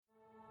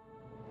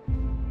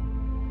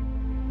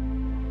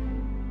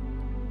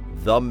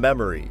the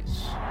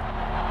memories.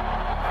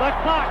 The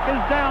clock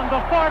is down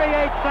to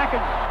 48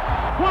 seconds.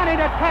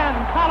 20-10,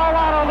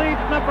 Colorado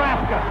leads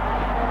Nebraska.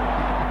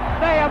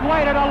 They have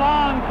waited a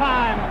long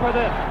time for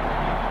this.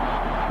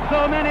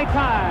 So many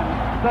times,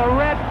 the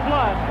red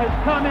flood has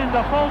come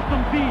into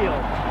Folsom Field,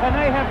 and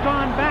they have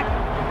gone back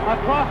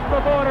across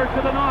the border to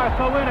the north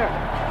a winner.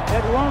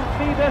 It won't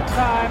be this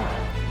time.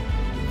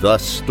 The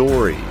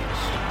stories.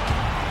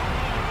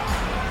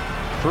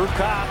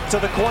 Prukop to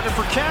the corner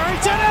for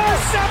Carrington,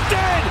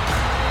 intercepted!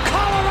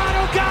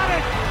 Colorado got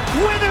it!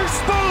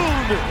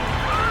 Witherspoon!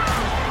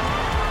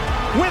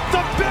 With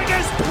the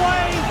biggest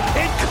play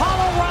in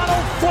Colorado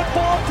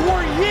football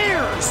for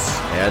years!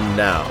 And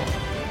now,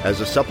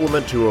 as a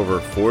supplement to over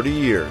 40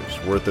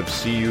 years worth of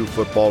CU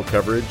football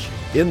coverage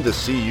in the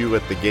CU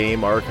at the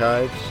Game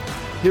archives,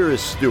 here is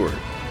Stuart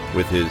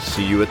with his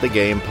CU at the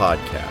Game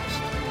podcast.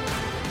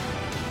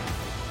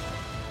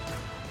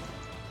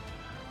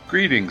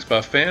 Greetings,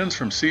 Buff fans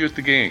from CU at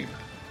the Game.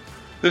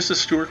 This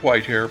is Stuart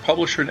Whitehair,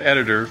 publisher and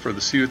editor for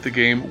the CU at the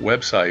Game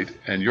website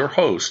and your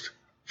host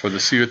for the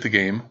CU at the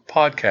Game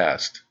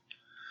podcast.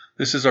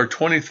 This is our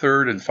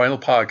 23rd and final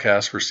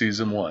podcast for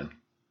Season 1.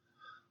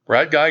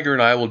 Brad Geiger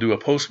and I will do a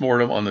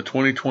postmortem on the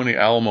 2020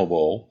 Alamo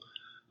Bowl,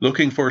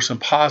 looking for some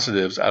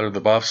positives out of the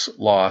Buffs'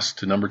 loss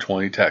to number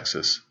 20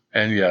 Texas.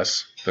 And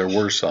yes, there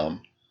were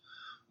some.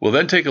 We'll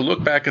then take a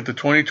look back at the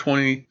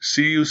 2020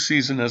 CU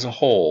season as a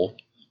whole,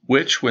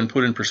 which, when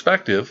put in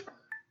perspective,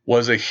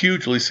 was a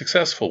hugely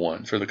successful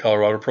one for the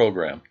Colorado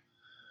program.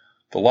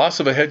 The loss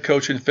of a head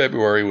coach in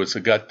February was a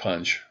gut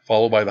punch,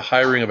 followed by the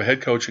hiring of a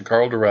head coach in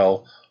Karl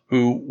Dorrell,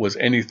 who was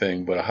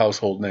anything but a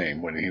household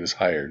name when he was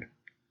hired.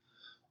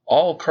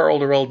 All Karl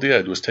Dorrell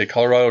did was take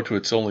Colorado to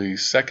its only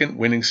second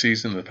winning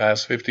season in the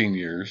past 15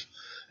 years,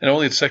 and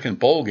only its second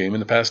bowl game in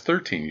the past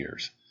 13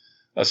 years.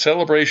 A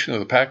celebration of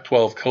the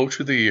Pac-12 Coach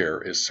of the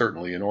Year is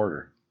certainly in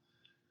order.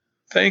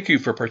 Thank you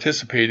for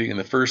participating in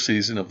the first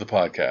season of the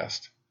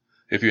podcast.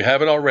 If you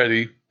haven't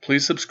already,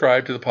 please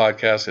subscribe to the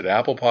podcast at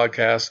Apple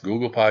Podcasts,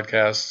 Google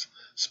Podcasts,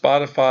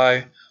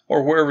 Spotify,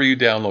 or wherever you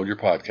download your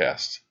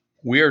podcasts.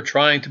 We are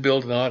trying to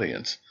build an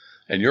audience,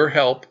 and your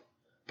help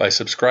by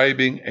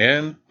subscribing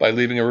and by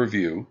leaving a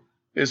review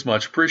is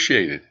much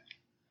appreciated.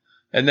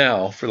 And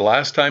now, for the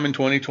last time in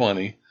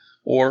 2020,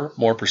 or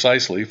more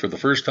precisely, for the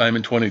first time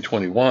in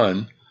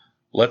 2021,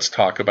 let's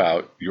talk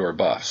about your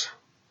Buffs.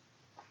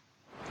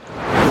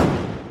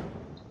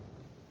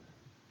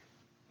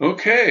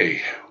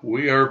 Okay,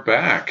 we are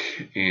back,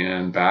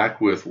 and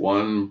back with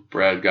one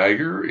Brad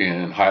Geiger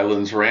in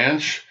Highlands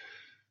Ranch.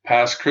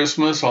 Past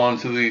Christmas, on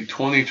to the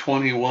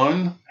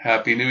 2021.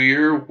 Happy New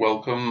Year.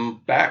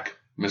 Welcome back,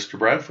 Mr.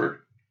 Bradford.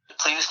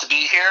 Pleased to be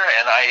here,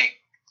 and I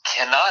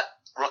cannot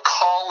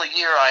recall a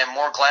year I am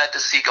more glad to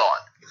see gone.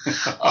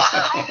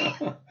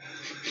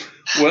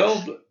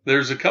 Well,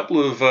 there's a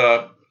couple of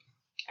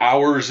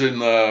hours in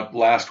the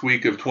last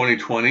week of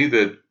 2020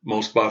 that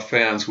most Buff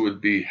fans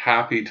would be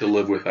happy to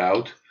live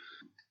without.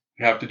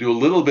 We have to do a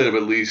little bit of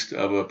at least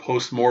of a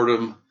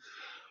postmortem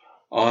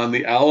on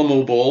the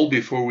Alamo Bowl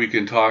before we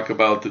can talk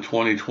about the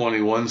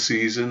 2021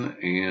 season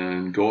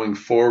and going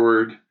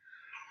forward.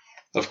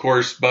 Of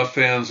course, Buff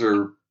fans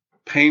are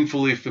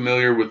painfully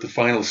familiar with the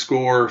final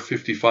score,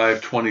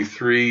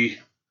 55-23.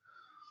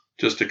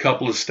 Just a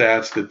couple of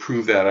stats that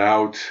prove that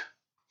out.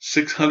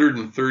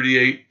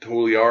 638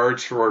 total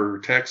yards for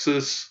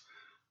Texas,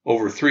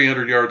 over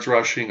 300 yards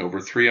rushing, over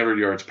 300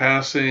 yards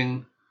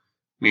passing.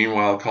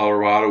 Meanwhile,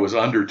 Colorado was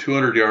under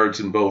 200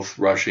 yards in both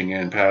rushing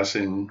and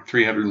passing,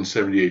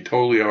 378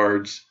 total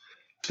yards.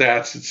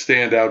 Stats that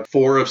stand out,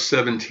 4 of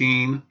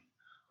 17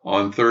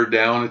 on third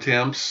down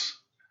attempts.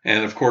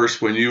 And of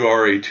course, when you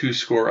are a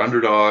 2-score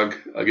underdog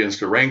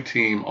against a ranked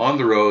team on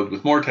the road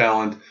with more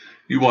talent,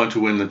 you want to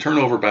win the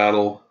turnover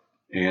battle.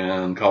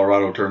 And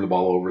Colorado turned the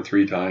ball over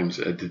 3 times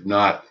and did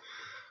not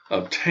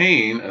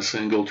obtain a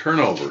single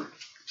turnover.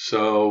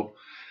 So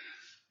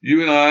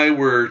you and I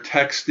were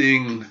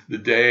texting the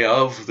day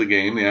of the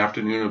game, the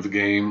afternoon of the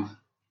game,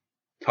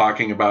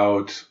 talking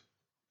about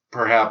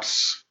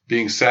perhaps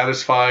being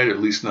satisfied, at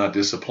least not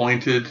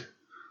disappointed,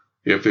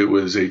 if it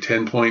was a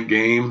 10-point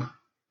game,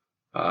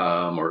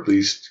 or at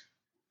least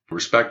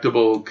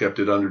respectable, kept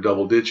it under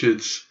double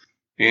digits.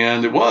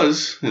 And it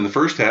was in the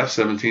first half,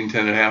 17-10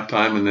 at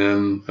halftime, and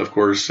then, of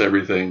course,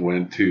 everything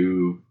went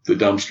to the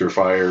dumpster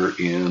fire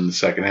in the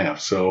second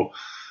half. So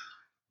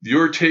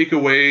your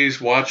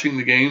takeaways watching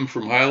the game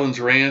from Highlands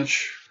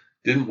Ranch,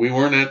 we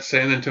weren't at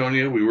San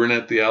Antonio, we weren't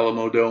at the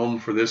Alamo Dome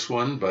for this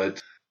one,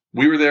 but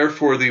we were there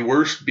for the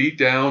worst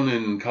beatdown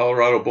in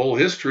Colorado Bowl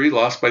history,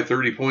 lost by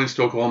 30 points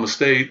to Oklahoma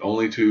State,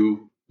 only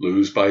to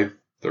lose by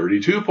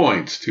 32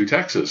 points to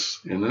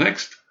Texas in the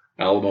next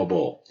Alamo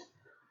Bowl.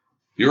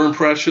 Your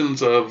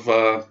impressions of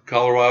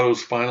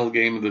Colorado's final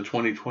game of the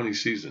 2020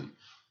 season?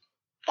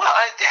 Well,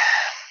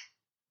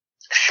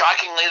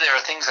 shockingly, there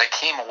are things that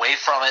came away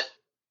from it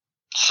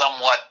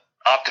somewhat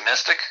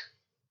optimistic.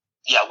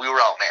 Yeah, we were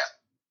outmanned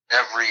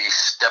every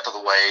step of the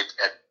way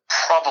at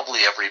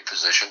probably every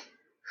position.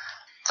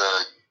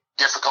 The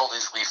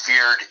difficulties we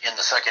feared in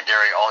the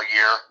secondary all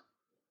year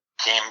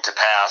came to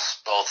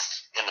pass both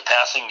in the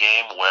passing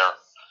game, where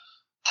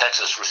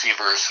Texas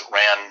receivers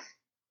ran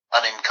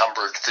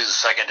unencumbered through the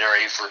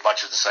secondary for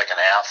much of the second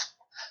half,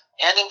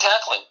 and in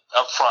tackling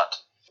up front.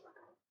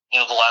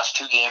 The last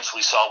two games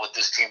we saw what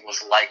this team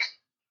was like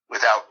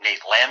without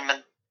Nate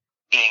Landman,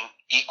 being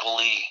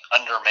equally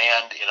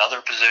undermanned in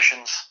other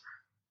positions.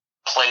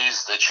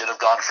 Plays that should have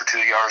gone for 2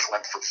 yards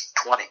went for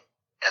 20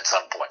 at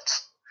some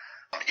points.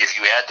 If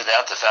you add to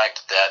that the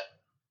fact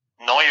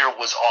that Neuer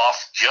was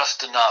off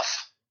just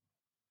enough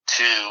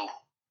to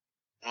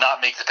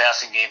not make the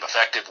passing game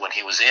effective when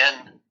he was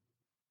in,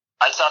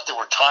 I thought there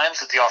were times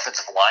that the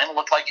offensive line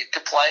looked like it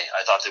could play.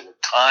 I thought there were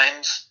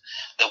times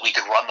that we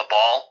could run the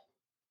ball.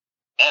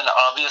 And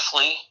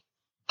obviously,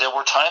 there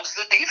were times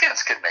the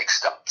defense could make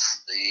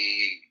stops.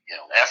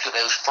 After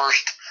those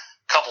first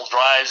couple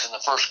drives in the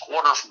first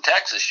quarter from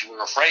Texas, you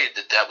were afraid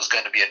that that was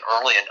going to be an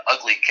early and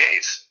ugly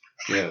case.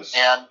 Yes.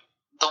 And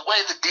the way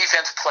the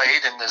defense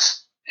played in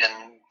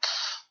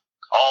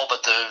all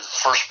but the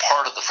first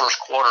part of the first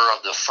quarter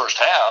of the first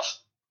half,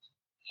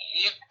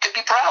 you could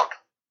be proud.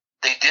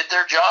 They did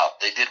their job.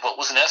 They did what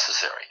was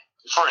necessary.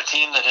 For a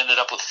team that ended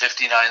up with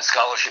 59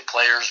 scholarship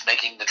players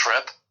making the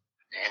trip,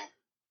 and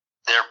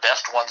their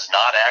best ones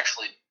not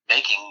actually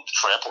making the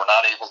trip or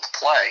not able to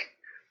play,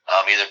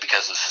 either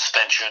because of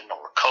suspension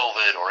or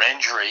COVID or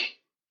injury,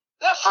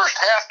 that first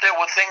half there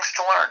were things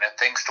to learn and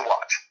things to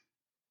watch.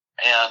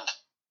 And,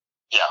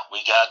 we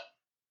got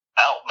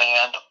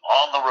outmanned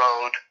on the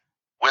road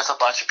with a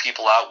bunch of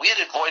people out. We had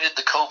avoided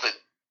the COVID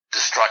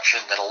destruction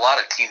that a lot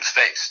of teams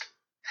faced.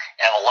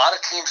 And a lot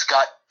of teams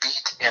got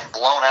beat and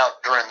blown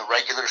out during the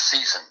regular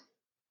season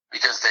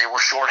because they were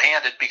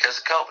shorthanded because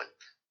of COVID.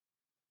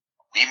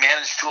 We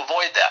managed to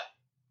avoid that,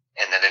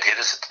 and then it hit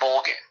us at the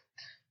bowl game.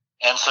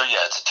 And so,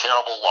 it's a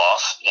terrible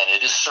loss, and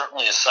it is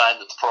certainly a sign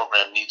that the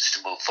program needs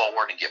to move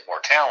forward and get more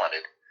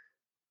talented.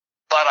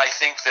 But I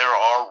think there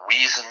are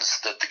reasons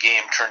that the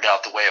game turned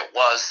out the way it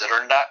was that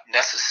are not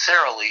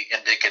necessarily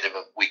indicative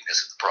of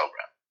weakness of the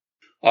program.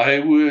 I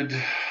would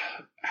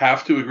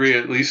have to agree,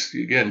 at least,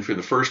 again, for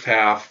the first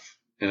half,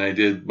 and I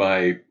did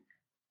my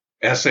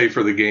essay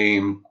for the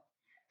game,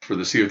 for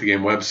the See You at the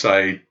Game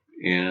website,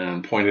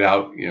 and pointed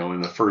out,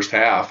 in the first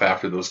half,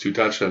 after those two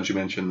touchdowns, you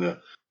mentioned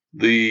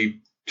the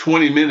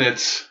 20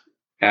 minutes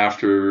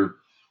after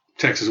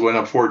Texas went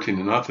up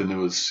 14-0, it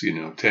was,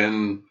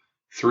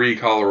 10-3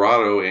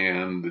 Colorado,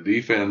 and the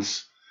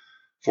defense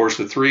forced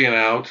a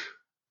 3-and-out,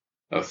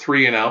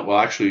 well,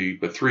 actually,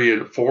 a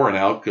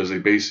 4-and-out, because they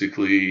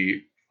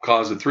basically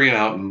caused a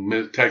 3-and-out,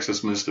 and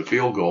Texas missed a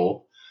field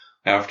goal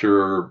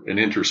after an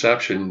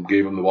interception,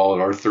 gave them the ball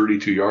at our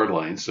 32-yard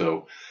line.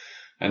 So,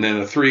 and then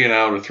a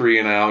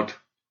 3-and-out,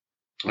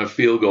 a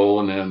field goal,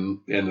 and then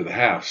end of the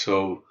half.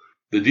 So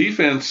the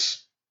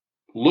defense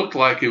looked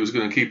like it was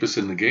going to keep us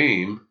in the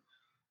game.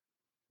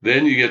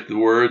 Then you get the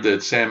word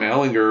that Sam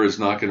Ehlinger is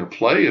not going to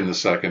play in the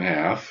second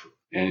half,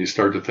 and you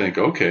start to think,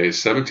 okay,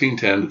 17-10,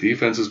 the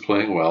defense is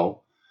playing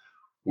well.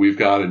 We've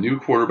got a new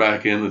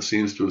quarterback in that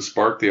seems to have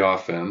sparked the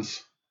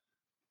offense.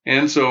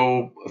 And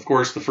so, of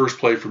course, the first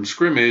play from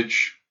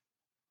scrimmage,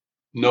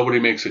 nobody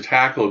makes a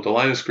tackle at the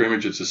line of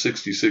scrimmage. It's a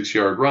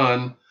 66-yard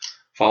run,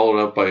 followed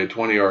up by a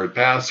 20-yard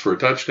pass for a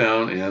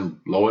touchdown. And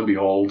lo and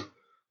behold,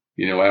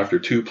 after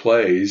two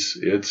plays,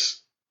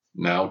 it's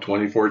now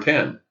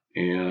 24-10.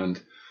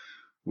 And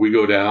we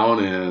go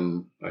down,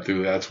 and I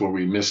think that's where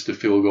we missed the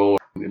field goal.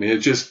 I mean, it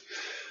just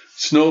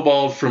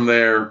snowballed from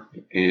there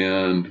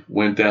and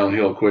went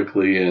downhill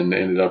quickly and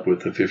ended up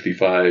with a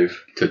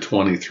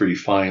 55-23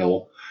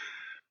 final.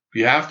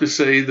 You have to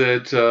say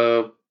that,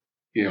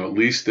 at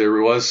least there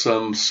was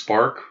some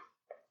spark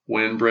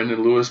when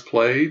Brendan Lewis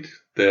played,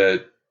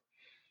 that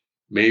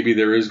maybe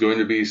there is going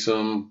to be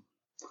some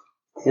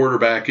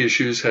quarterback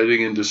issues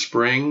heading into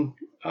spring.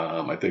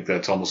 I think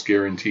that's almost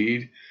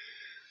guaranteed.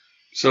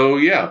 So,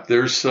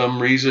 there's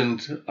some reason.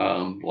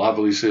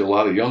 Obviously, a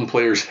lot of young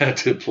players had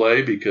to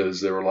play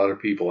because there were a lot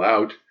of people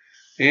out.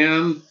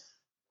 And,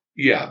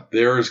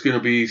 there's going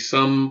to be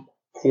some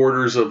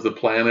quarters of the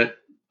planet,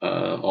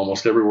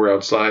 almost everywhere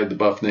outside the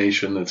Buff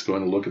Nation, that's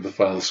going to look at the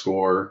final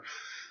score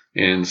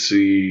and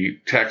see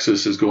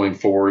Texas is going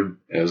forward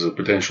as a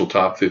potential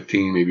top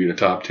 15, maybe a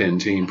top 10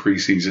 team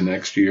preseason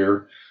next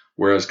year,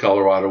 whereas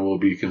Colorado will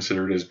be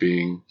considered as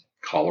being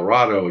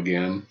Colorado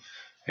again.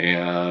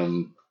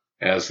 And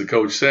as the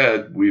coach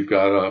said, we've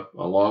got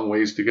a long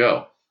ways to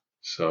go.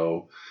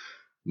 So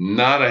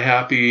not a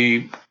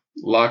happy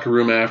locker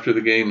room after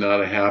the game,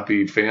 not a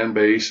happy fan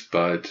base,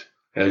 but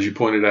as you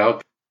pointed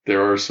out,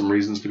 there are some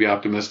reasons to be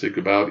optimistic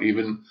about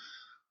even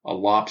a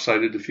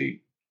lopsided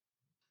defeat.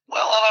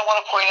 Well, and I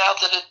want to point out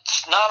that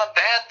it's not a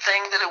bad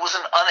thing that it was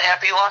an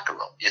unhappy locker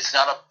room. It's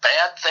not a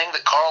bad thing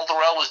that Karl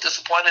Dorrell was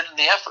disappointed in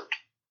the effort.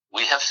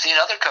 We have seen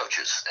other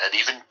coaches at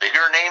even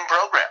bigger name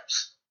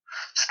programs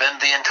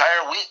spend the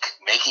entire week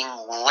making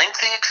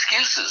lengthy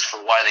excuses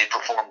for why they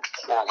performed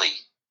poorly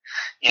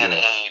in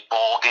a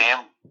bowl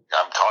game.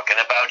 I'm talking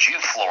about you,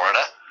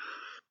 Florida.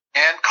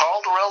 And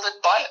Karl Dorrell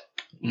didn't buy it.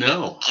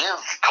 No.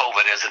 Give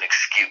COVID as an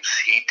excuse.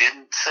 He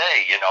didn't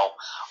say,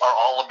 our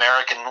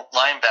All-American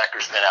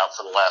linebacker's been out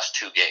for the last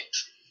 2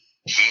 games.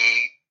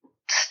 He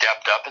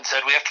stepped up and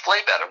said, we have to play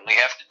better and we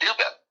have to do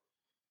better.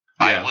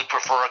 Yeah. I would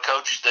prefer a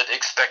coach that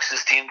expects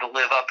his team to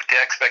live up to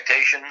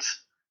expectations,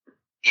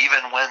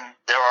 even when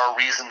there are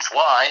reasons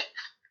why,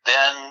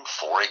 than,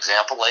 for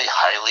example, a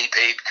highly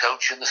paid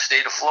coach in the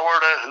state of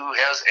Florida who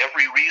has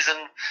every reason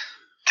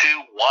to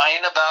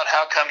whine about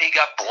how come he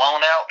got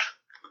blown out.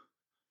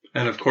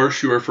 And, of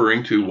course, you're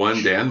referring to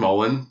one Dan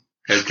Mullen,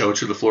 head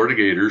coach of the Florida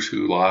Gators,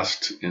 who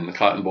lost in the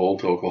Cotton Bowl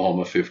to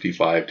Oklahoma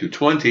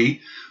 55-20.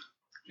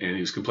 And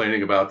he was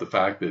complaining about the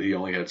fact that he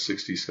only had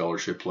 60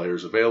 scholarship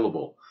players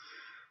available.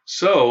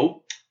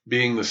 So,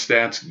 being the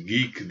stats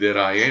geek that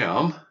I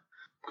am,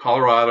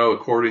 Colorado,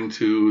 according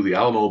to the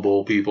Alamo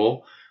Bowl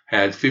people,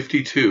 had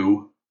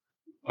 52,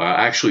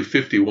 actually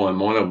 51.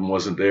 One of them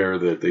wasn't there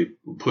that they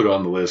put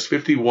on the list.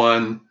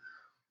 51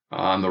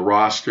 on the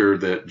roster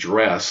that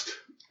dressed.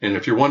 And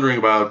if you're wondering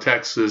about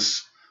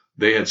Texas,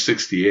 they had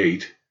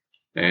 68.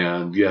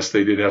 And yes,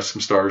 they did have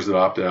some stars that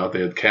opted out.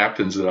 They had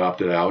captains that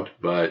opted out,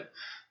 but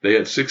they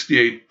had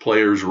 68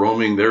 players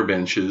roaming their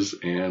benches,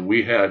 and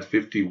we had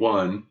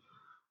 51,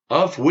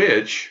 of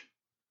which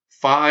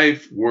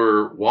 5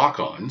 were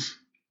walk-ons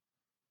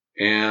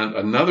and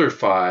another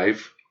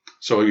 5.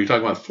 So you're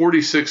talking about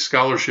 46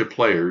 scholarship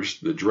players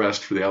that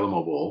dressed for the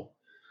Alamo Bowl,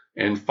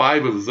 and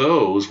 5 of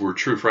those were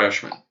true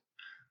freshmen.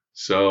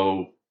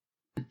 So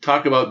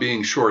talk about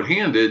being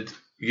shorthanded.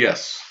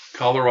 Yes,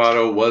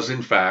 Colorado was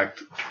in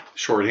fact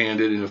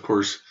shorthanded, and of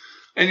course,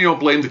 and you don't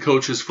blame the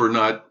coaches for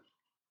not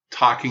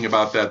talking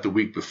about that the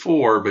week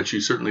before, but you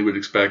certainly would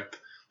expect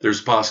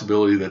there's a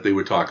possibility that they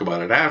would talk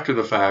about it after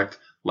the fact,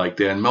 like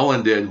Dan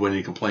Mullen did when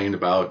he complained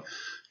about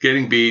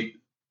getting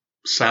beat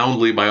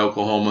soundly by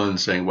Oklahoma and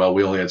saying, well,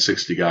 we only had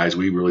 60 guys.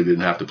 We really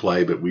didn't have to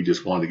play, but we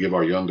just wanted to give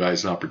our young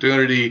guys an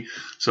opportunity.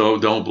 So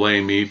don't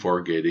blame me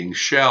for getting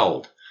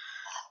shelled.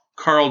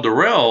 Karl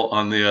Dorrell,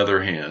 on the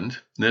other hand,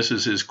 this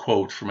is his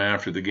quote from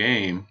after the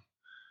game.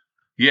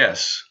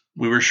 Yes,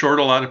 we were short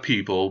a lot of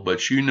people,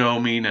 but you know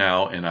me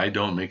now, and I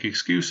don't make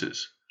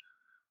excuses.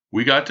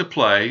 We got to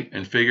play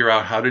and figure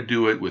out how to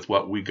do it with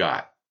what we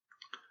got.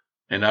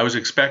 And I was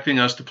expecting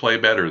us to play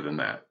better than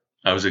that.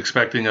 I was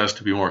expecting us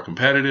to be more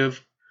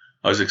competitive.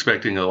 I was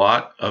expecting a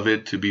lot of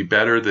it to be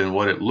better than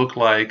what it looked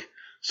like.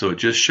 So it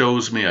just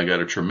shows me I got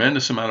a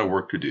tremendous amount of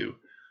work to do.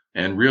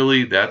 And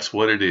really, that's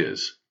what it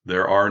is.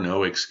 There are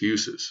no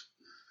excuses.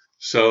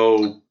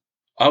 So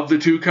of the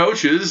 2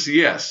 coaches,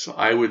 yes,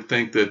 I would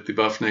think that the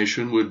Buff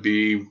Nation would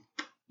be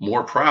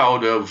more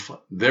proud of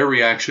their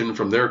reaction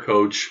from their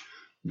coach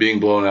being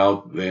blown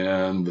out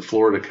than the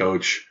Florida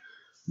coach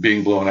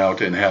being blown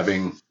out and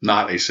having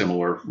not a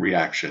similar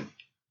reaction.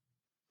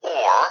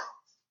 Or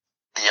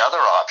the other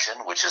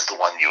option, which is the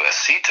one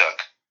USC took,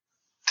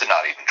 to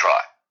not even try.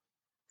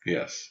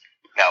 Yes.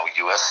 Now,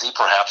 USC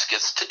perhaps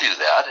gets to do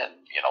that, and,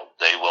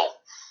 they will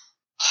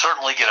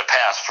certainly get a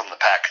pass from the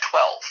Pac-12.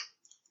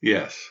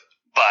 Yes.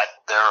 But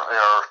there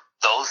are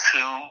those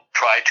who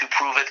try to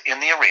prove it in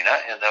the arena,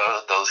 and there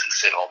are those who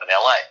sit home in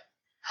L.A.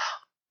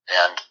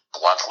 And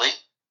bluntly,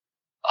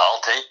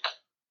 I'll take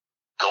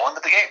going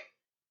to the game.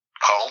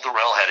 Karl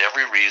Dorrell had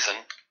every reason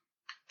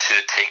to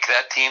take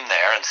that team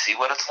there and see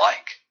what it's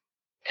like.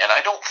 And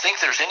I don't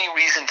think there's any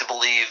reason to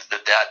believe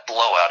that that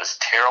blowout, as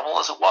terrible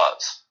as it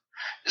was,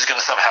 is going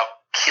to somehow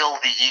kill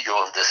the ego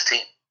of this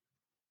team.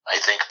 I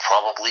think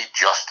probably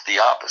just the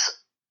opposite.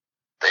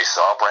 They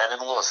saw Brandon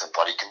Lewis and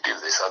what he can do.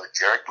 They saw that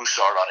Jarek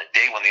Broussard, on a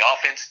day when the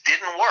offense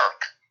didn't work,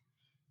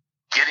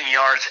 getting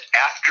yards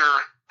after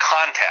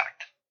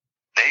contact.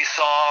 They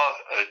saw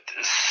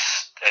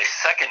a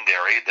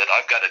secondary that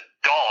I've got a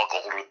dog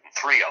older than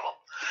 3 of them,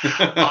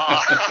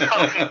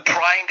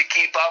 trying to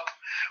keep up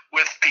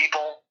with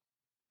people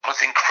with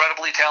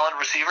incredibly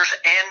talented receivers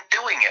and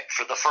doing it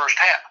for the first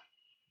half.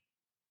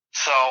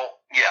 So,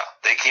 yeah,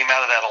 they came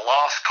out of that a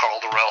loss. Karl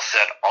Dorrell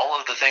said all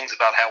of the things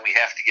about how we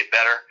have to get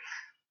better,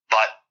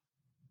 but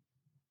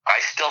I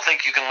still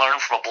think you can learn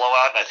from a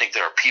blowout, and I think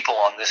there are people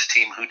on this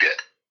team who did.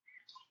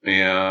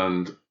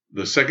 And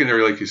the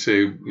secondary, like you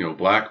say,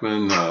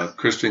 Blackman,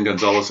 Christian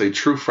Gonzalez, a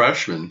true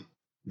freshman,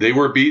 they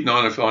were beaten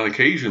on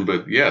occasion,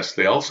 but yes,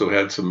 they also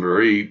had some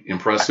very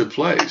impressive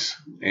plays.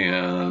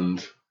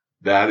 And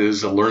that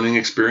is a learning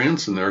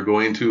experience, and they're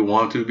going to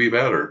want to be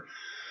better.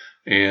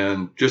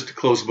 And just to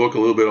close the book a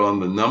little bit on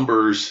the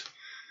numbers,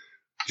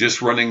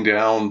 just running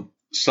down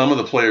some of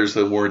the players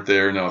that weren't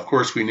there. Now, of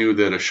course, we knew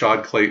that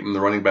Ashad Clayton, the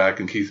running back,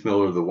 and Keith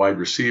Miller, the wide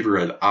receiver,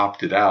 had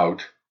opted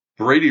out.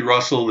 Brady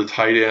Russell, the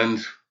tight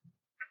end,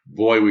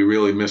 boy, we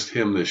really missed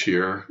him this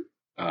year.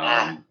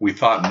 We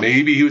thought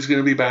maybe he was going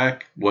to be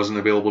back, wasn't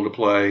available to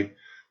play.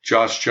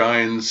 Josh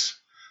Gines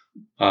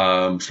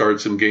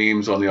started some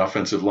games on the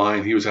offensive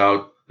line. He was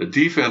out. The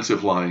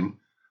defensive line,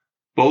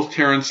 both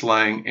Terrence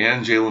Lang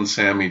and Jalen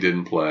Sammy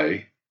didn't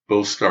play,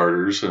 both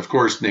starters. And, of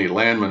course, Nate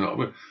Landman.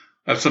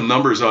 I have some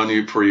numbers on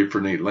you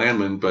for Nate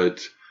Landman,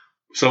 but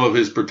some of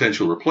his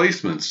potential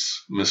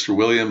replacements, Mr.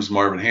 Williams,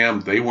 Marvin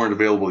Ham, they weren't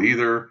available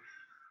either.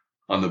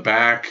 On the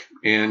back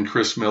end,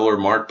 Chris Miller,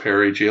 Mark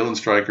Perry, Jalen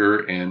Stryker,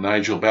 and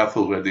Nigel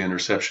Bethel, who had the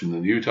interception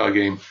in the Utah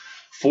game.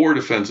 4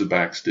 defensive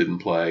backs didn't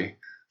play.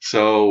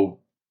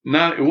 So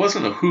it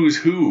wasn't a who's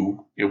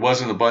who. It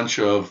wasn't a bunch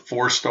of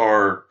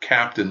 4-star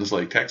captains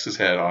like Texas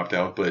had opt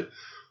out. But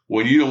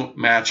when you don't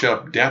match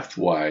up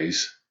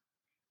depth-wise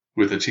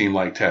with a team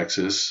like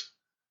Texas,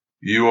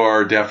 you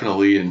are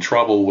definitely in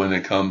trouble when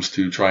it comes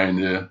to trying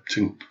to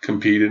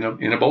compete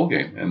in a bowl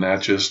game. And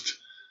that just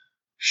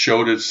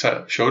showed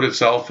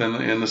itself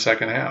in the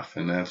second half.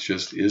 And that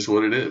just is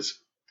what it is.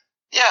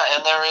 Yeah,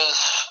 and there is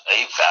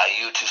a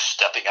value to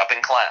stepping up in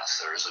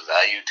class. There is a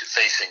value to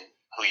facing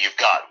who you've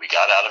got. We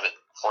got out of it,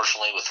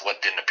 fortunately, with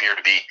what didn't appear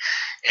to be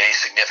any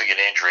significant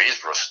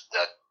injuries.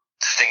 That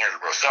stinger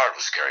to Broussard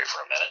was scary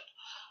for a minute.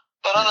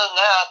 But other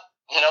than that,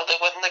 they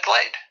went and they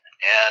played.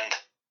 And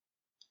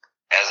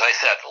as I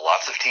said,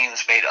 lots of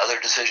teams made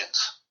other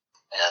decisions.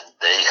 And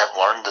they have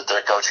learned that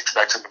their coach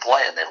expects them to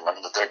play, and they've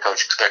learned that their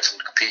coach expects them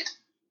to compete.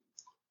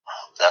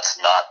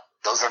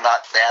 Those are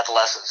not bad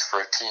lessons for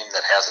a team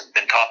that hasn't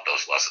been taught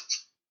those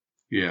lessons.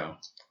 Yeah.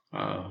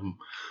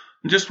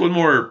 Just one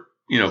more,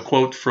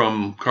 quote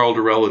from Karl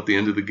Dorrell at the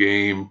end of the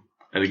game.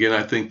 And again,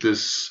 I think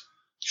this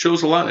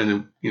shows a lot.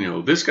 And,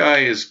 this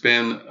guy has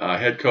been a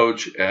head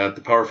coach at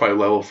the Power 5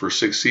 level for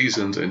 6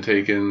 seasons and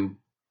taken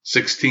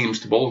 6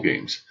 teams to bowl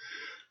games.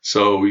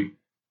 So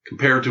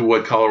compared to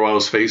what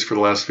Colorado's faced for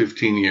the last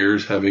 15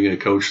 years, having a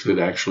coach that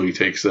actually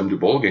takes them to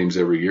bowl games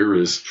every year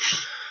is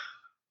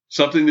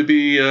something to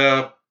be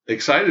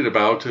excited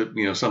about.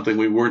 Something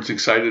we weren't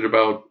excited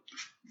about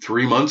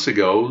 3 months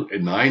ago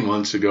and 9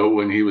 months ago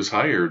when he was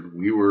hired.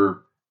 We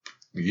were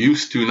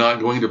used to not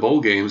going to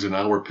bowl games, and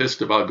now we're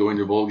pissed about going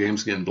to bowl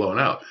games and getting blown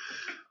out.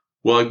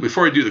 Well,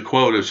 before I do the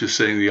quote, I was just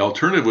saying the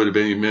alternative would have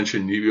been, you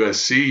mentioned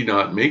USC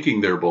not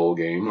making their bowl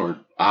game or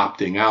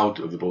opting out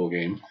of the bowl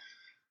game.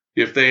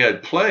 If they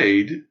had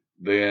played,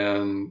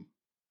 then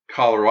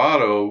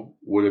Colorado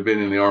would have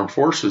been in the Armed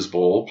Forces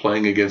Bowl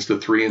playing against a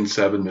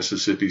 3-7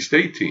 Mississippi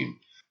State team.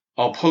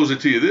 I'll pose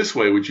it to you this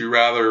way. Would you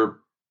rather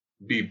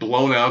be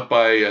blown out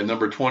by a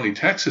number 20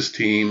 Texas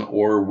team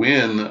or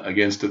win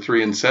against a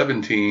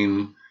 3-7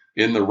 team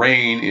in the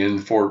rain in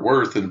Fort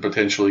Worth and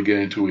potentially get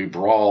into a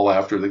brawl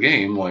after the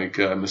game like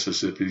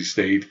Mississippi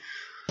State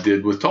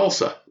did with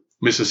Tulsa?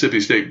 Mississippi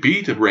State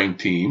beat a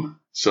ranked team,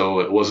 so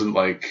it wasn't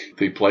like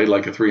they played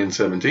like a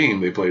 3-7 team.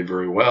 They played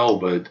very well,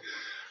 but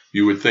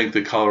you would think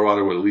that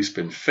Colorado would at least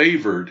been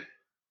favored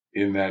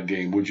in that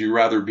game. Would you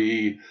rather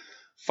be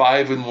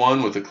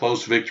 5-1 with a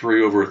close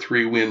victory over a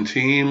 3-win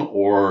team,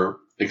 or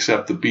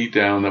accept the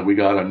beatdown that we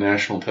got on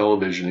national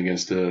television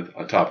against a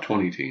top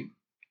 20 team?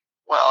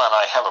 Well, and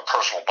I have a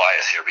personal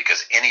bias here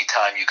because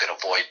anytime you can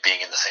avoid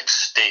being in the same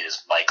state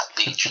as Mike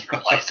Leach,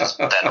 your life is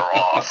better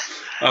off.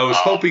 I was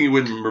hoping you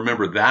wouldn't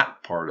remember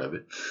that part of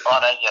it.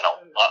 On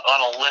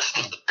a list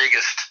of the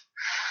biggest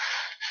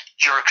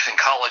jerks in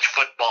college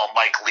football,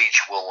 Mike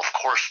Leach will, of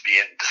course, be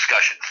in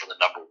discussion for the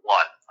number 1.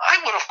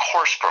 I would, of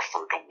course,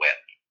 prefer to win.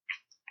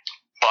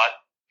 But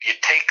you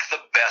take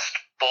the best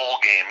bowl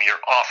game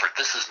you're offered.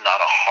 This is not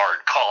a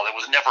hard call. There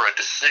was never a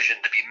decision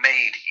to be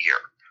made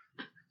here.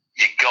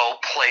 You go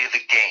play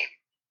the game,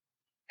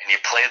 and you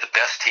play the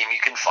best team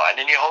you can find,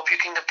 and you hope you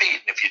can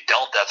compete. And if you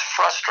don't, that's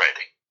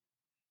frustrating.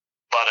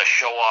 But a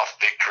show-off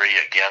victory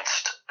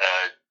against a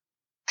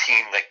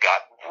team that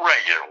got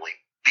regularly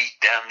beat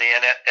down the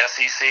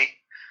SEC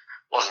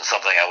wasn't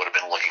something I would have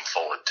been looking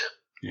forward to.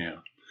 Yeah.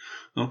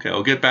 Okay,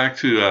 I'll get back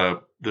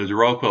to the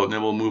Dorrell quote, and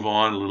then we'll move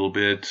on a little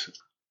bit.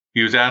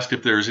 He was asked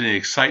if there was any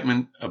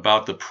excitement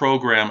about the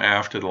program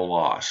after the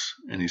loss.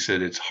 And he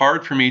said, "It's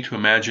hard for me to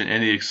imagine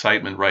any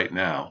excitement right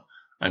now.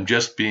 I'm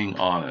just being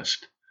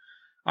honest.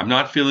 I'm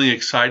not feeling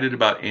excited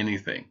about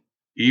anything.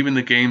 Even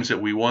the games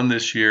that we won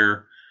this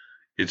year,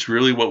 it's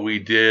really what we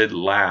did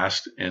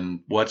last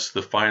and what's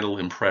the final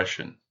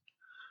impression.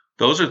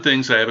 Those are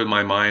things I have in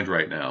my mind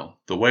right now.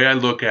 The way I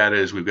look at it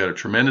is we've got a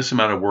tremendous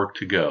amount of work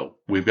to go.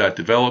 We've got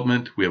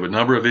development. We have a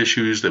number of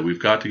issues that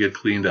we've got to get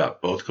cleaned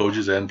up, both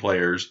coaches and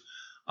players.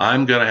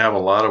 I'm going to have a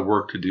lot of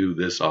work to do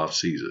this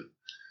offseason."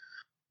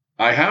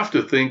 I have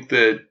to think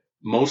that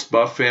most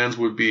Buff fans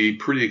would be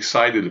pretty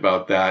excited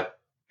about that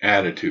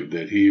attitude,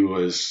 that he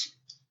was,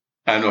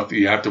 I don't know if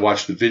you have to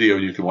watch the video,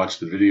 you can watch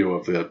the video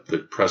of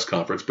the press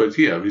conference, but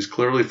yeah, he's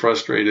clearly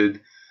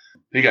frustrated.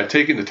 He got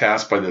taken to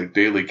task by the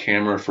Daily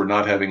Camera for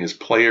not having his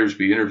players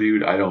be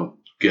interviewed. I don't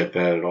get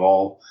that at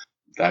all.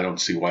 I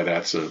don't see why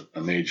that's a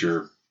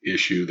major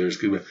issue.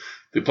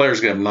 The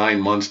players going to have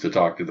 9 months to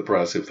talk to the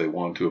press if they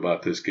want to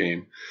about this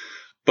game.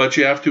 But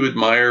you have to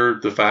admire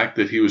the fact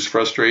that he was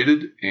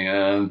frustrated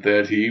and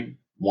that he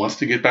wants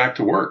to get back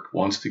to work,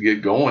 wants to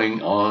get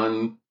going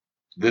on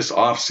this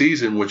off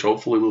season, which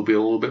hopefully will be a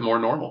little bit more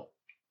normal.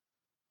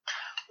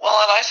 Well,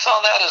 and I saw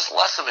that as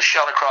less of a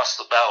shot across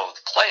the bow of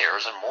the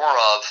players and more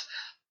of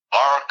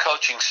our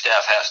coaching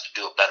staff has to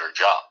do a better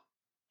job.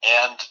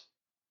 And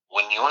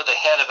when you're the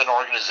head of an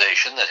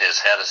organization that has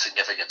had a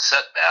significant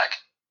setback,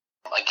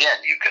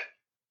 again, you can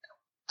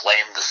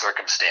blame the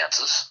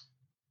circumstances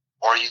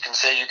or you can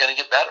say you're going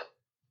to get better.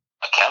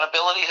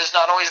 accountability has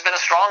not always been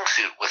a strong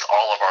suit with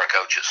all of our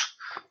coaches.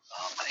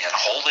 And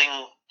holding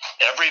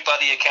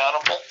everybody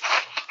accountable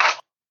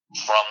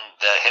from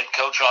the head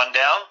coach on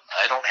down,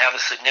 I don't have a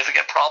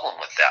significant problem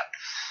with that.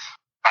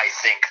 I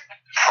think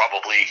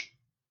probably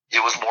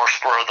it was more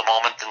spur of the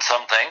moment than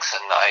some things,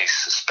 and I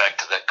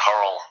suspect that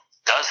Carl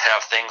does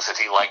have things that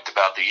he liked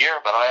about the year,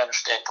 but I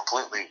understand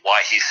completely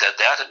why he said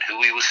that and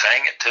who he was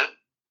saying it to.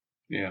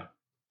 Yeah.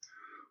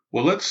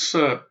 Well, let's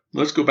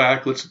go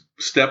back. Let's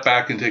step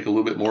back and take a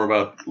little bit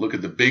more look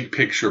at the big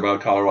picture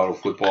about Colorado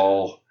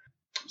football.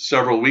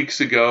 Several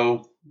weeks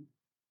ago,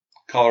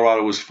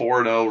 Colorado was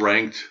 4-0,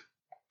 ranked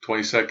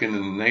 22nd in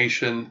the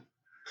nation.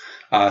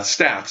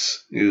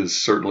 Stats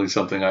is certainly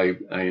something I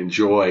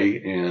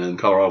enjoy, and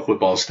Colorado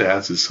football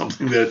stats is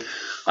something that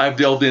I've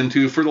delved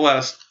into for the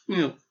last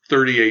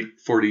 38,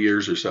 40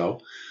 years or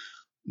so.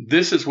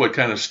 This is what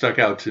kind of stuck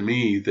out to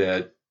me,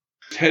 that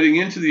heading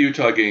into the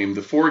Utah game,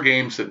 the 4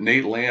 games that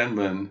Nate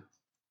Landman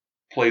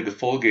played the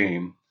full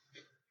game,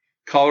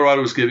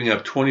 Colorado was giving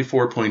up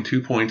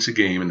 24.2 points a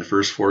game in the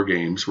first 4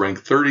 games,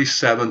 ranked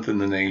 37th in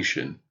the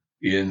nation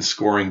in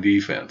scoring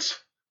defense.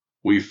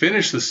 We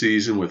finished the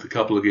season with a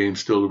couple of games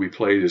still to be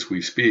played as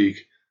we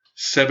speak,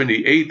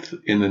 78th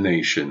in the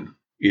nation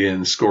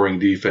in scoring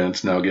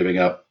defense, now giving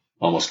up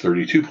almost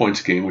 32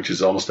 points a game, which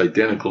is almost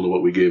identical to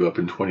what we gave up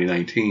in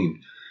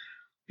 2019.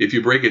 If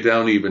you break it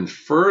down even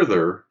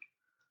further,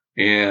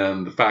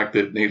 and the fact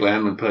that Nate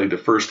Landman played the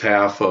first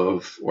half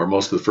or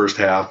most of the first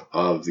half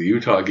of the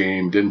Utah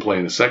game, didn't play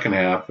in the second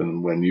half,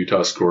 and when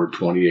Utah scored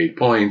 28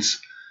 points,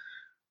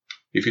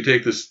 if you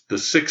take the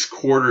 6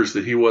 quarters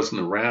that he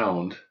wasn't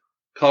around,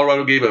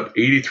 Colorado gave up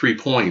 83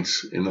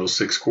 points in those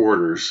 6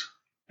 quarters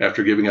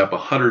after giving up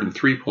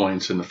 103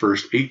 points in the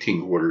first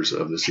 18 quarters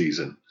of the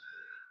season.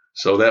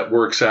 So that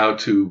works out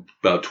to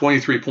about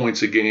 23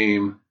 points a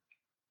game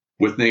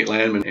with Nate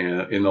Landman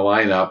in the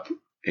lineup,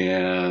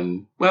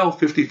 and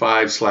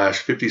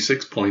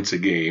 55/56 points a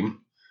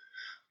game.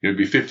 It would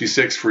be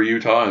 56 for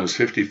Utah, and it was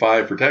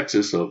 55 for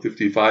Texas, so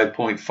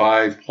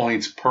 55.5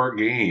 points per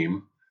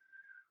game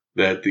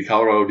that the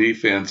Colorado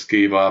defense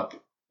gave up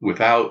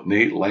without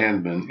Nate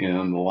Landman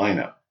in the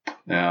lineup.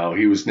 Now,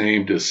 he was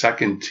named a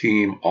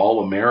second-team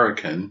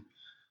All-American,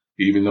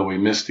 even though he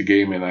missed a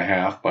game and a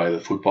half by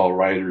the Football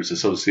Writers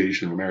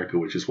Association of America,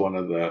 which is one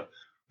of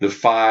the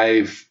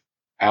 5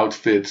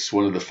 outfits,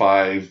 one of the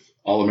 5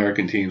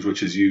 All-American teams,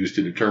 which is used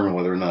to determine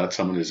whether or not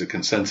someone is a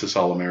consensus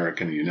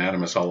All-American, a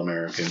unanimous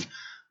All-American.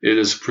 It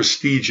is a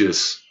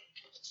prestigious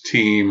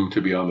team to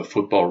be on the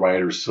Football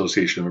Writers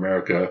Association of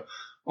America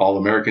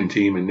All-American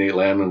team, and Nate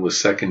Landman was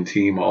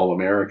second-team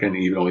All-American,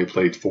 even though he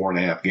played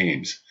 4.5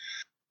 games.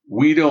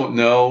 We don't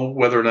know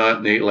whether or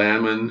not Nate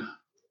Landman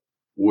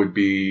would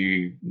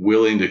be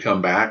willing to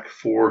come back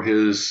for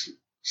his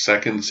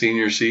second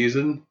senior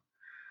season.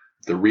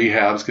 The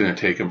rehab's going to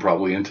take him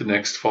probably into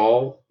next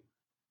fall.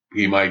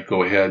 He might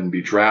go ahead and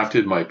be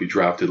drafted, might be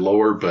drafted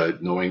lower,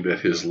 but knowing that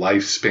his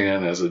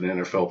lifespan as an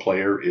NFL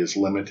player is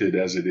limited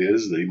as it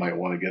is, that he might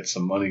want to get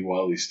some money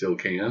while he still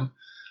can.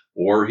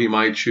 Or he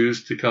might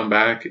choose to come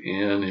back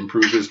and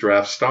improve his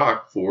draft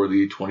stock for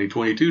the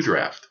 2022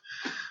 draft.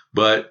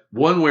 But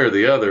one way or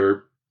the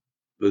other,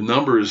 the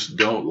numbers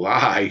don't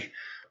lie.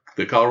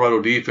 The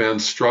Colorado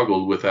defense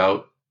struggled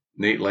without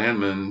Nate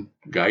Landman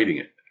guiding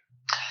it.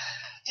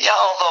 Yeah,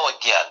 although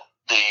again,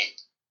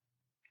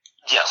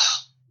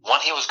 when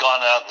he was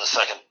gone out in the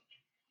second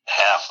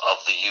half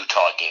of the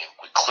Utah game,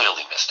 we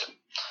clearly missed him.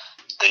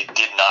 They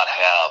did not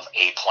have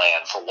a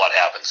plan for what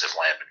happens if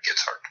Landman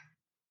gets hurt.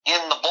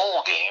 In the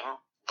bowl game,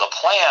 the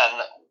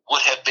plan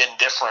would have been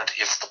different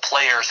if the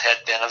players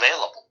had been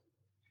available.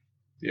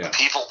 Yeah. The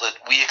people that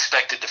we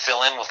expected to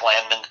fill in with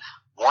Landman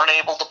weren't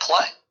able to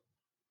play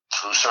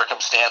through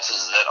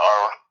circumstances that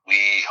are,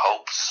 we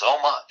hope so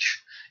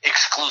much,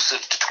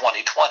 exclusive to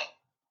 2020.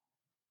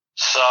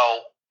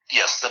 So,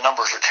 yes, the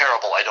numbers are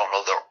terrible. I don't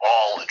know they're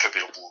all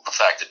attributable to the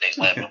fact that Nate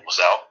Landman was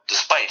out,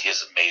 despite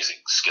his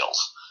amazing skills.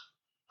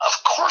 Of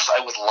course,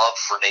 I would love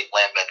for Nate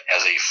Landman,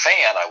 as a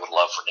fan, I would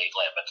love for Nate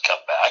Landman to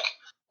come back.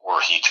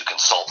 Were he to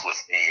consult with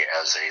me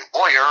as a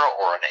lawyer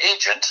or an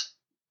agent,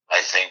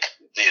 I think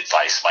the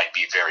advice might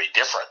be very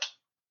different.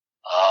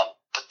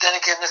 But then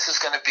again, this is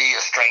going to be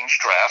a strange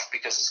draft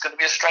because it's going to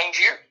be a strange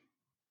year.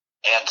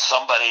 And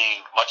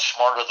somebody much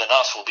smarter than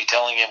us will be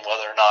telling him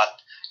whether or not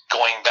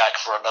going back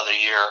for another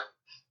year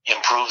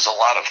improves a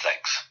lot of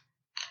things.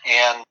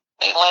 And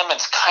Nate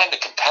Landman's kind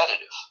of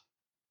competitive.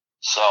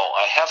 So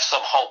I have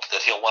some hope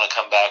that he'll want to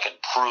come back and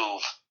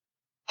prove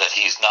that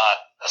he's not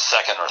a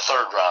second or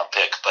third round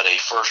pick, but a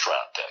first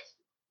round pick.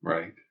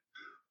 Right.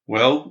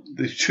 Well,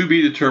 to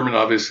be determined,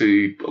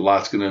 obviously, a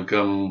lot's going to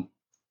come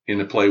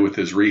into play with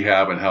his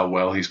rehab and how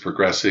well he's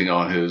progressing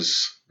on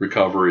his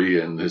recovery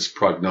and his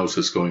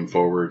prognosis going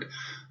forward.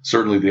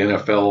 Certainly the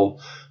NFL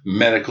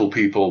medical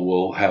people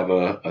will have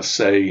a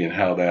say in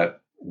how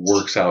that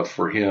works out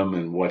for him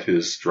and what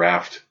his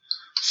draft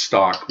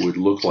stock would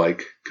look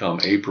like come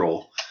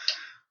April.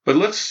 But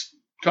let's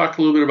talk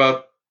a little bit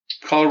about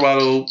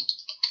Colorado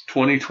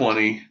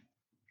 2020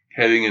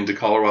 heading into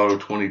Colorado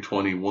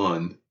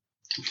 2021.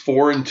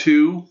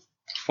 4-2,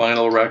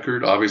 final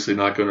record. Obviously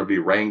not going to be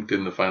ranked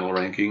in the final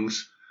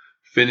rankings.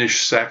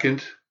 Finished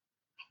second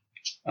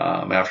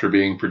after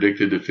being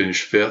predicted to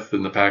finish fifth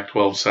in the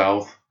Pac-12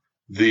 South.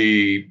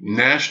 The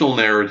national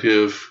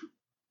narrative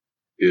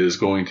is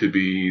going to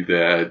be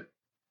that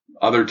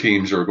other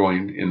teams are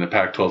going in the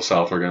Pac-12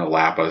 South are going to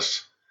lap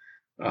us.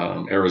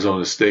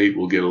 Arizona State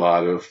will get a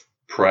lot of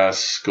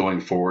press going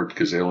forward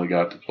because they only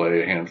got to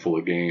play a handful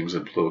of games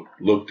and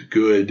looked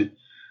good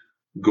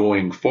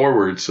going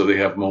forward. So they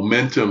have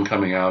momentum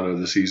coming out of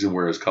the season,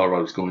 whereas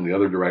Colorado's going the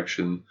other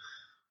direction.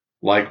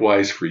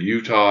 Likewise for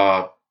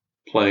Utah,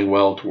 playing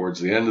well towards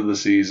the end of the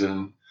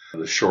season,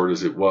 as short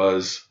as it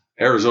was.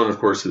 Arizona, of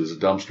course, is a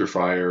dumpster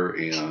fire,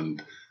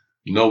 and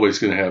nobody's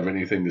going to have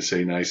anything to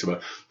say nice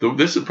about it.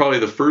 This is probably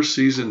the first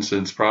season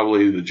since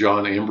probably the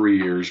John Embry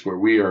years where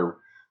we are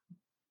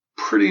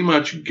pretty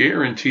much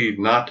guaranteed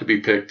not to be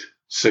picked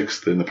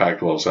sixth in the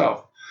Pac-12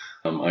 South.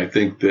 I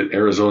think that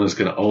Arizona is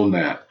going to own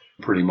that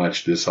pretty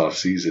much this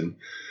offseason.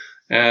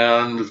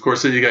 And, of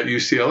course, then you got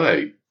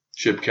UCLA.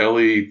 Chip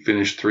Kelly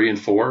finished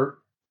 3-4,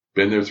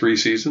 been there 3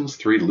 seasons,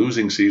 3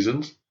 losing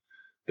seasons.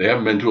 They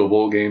haven't been to a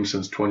bowl game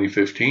since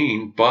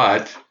 2015,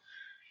 but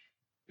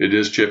it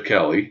is Chip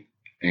Kelly,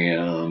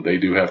 and they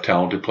do have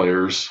talented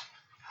players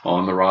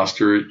on the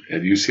roster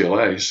at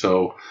UCLA.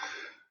 So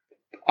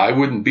I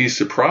wouldn't be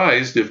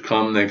surprised if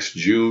come next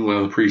June,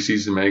 when the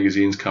preseason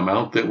magazines come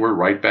out, that we're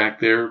right back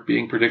there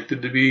being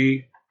predicted to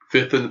be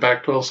fifth in the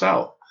Pac-12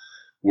 South.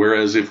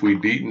 Whereas if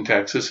we'd beaten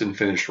Texas and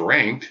finished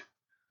ranked,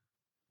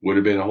 would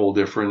have been a whole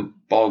different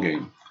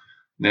ballgame.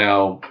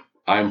 Now,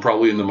 I'm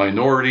probably in the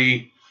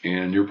minority,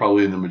 and you're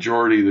probably in the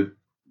majority that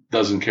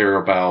doesn't care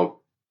about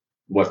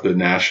what the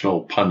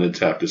national pundits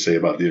have to say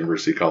about the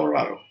University of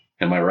Colorado.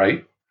 Am I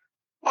right?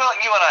 Well,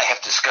 you and I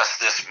have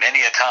discussed this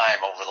many a time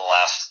over the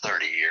last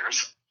 30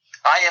 years.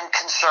 I am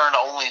concerned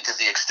only to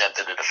the extent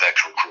that it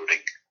affects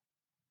recruiting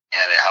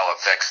and how it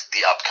affects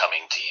the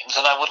upcoming teams.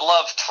 And I would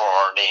love for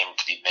our name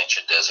to be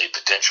mentioned as a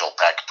potential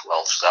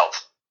Pac-12 South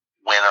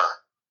winner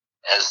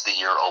as the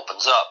year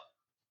opens up.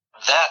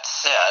 That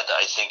said,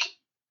 I think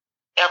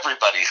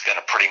everybody's going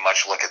to pretty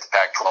much look at the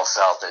Pac-12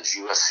 South as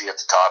USC at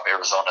the top,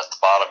 Arizona at the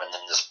bottom, and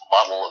then this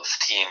muddle of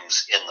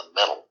teams in the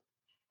middle.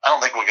 I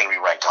don't think we're going to be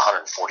ranked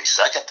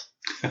 142nd.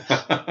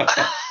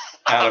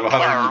 Out of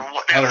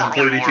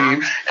 130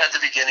 teams at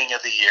the beginning of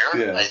the year.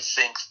 Yeah. I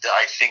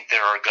think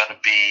there are going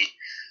to be,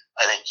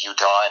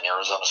 Utah and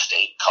Arizona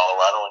State,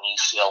 Colorado and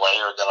UCLA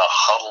are going to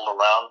huddle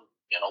around,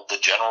 the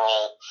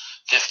general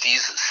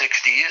 50s,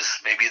 60s,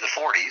 maybe the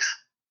 40s,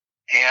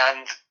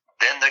 and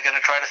then they're going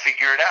to try to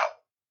figure it out.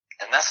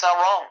 And that's not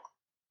wrong.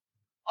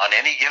 On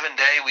any given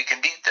day, we can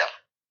beat them.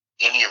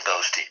 Any of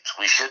those teams.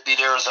 We should beat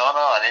Arizona.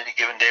 On any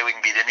given day, we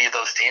can beat any of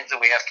those teams,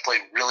 and we have to play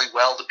really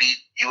well to beat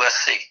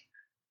USC.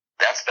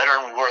 That's better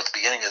than we were at the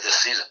beginning of this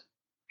season.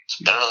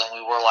 It's better than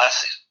we were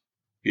last season.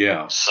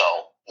 Yeah. So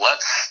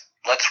let's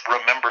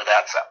remember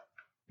that fact.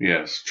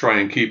 Yes, try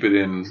and keep it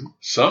in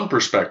some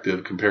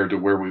perspective compared to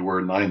where we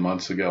were 9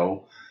 months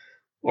ago,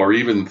 or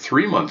even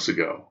 3 months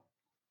ago.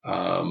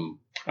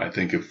 I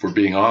think if we're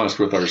being honest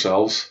with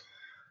ourselves,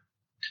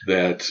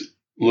 that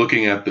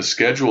looking at the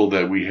schedule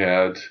that we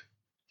had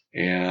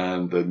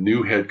and the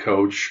new head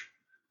coach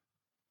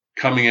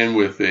coming in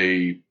with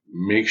a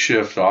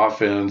makeshift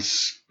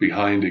offense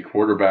behind a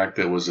quarterback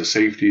that was a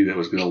safety that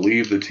was going to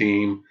leave the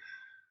team,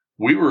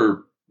 we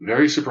were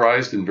very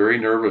surprised and very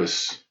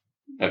nervous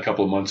a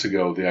couple of months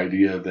ago. The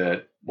idea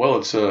that, well,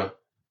 it's a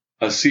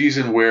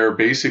season where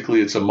basically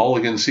it's a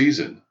mulligan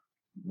season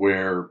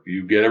where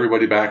you get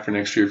everybody back for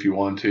next year if you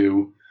want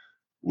to.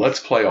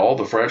 Let's play all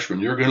the freshmen.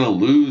 You're going to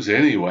lose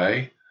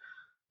anyway.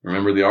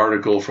 Remember the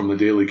article from the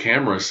Daily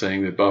Camera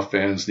saying that Buff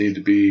fans need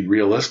to be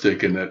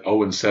realistic and that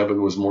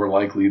 0-7 was more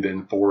likely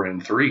than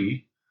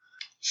 4-3.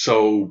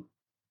 So,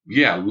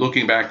 yeah,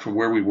 looking back from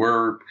where we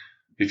were,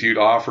 if you'd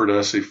offered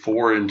us a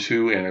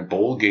 4-2 and a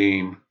bowl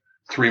game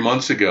 3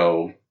 months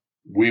ago,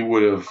 we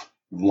would have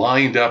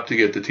lined up to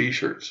get the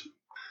T-shirts.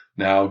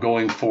 Now,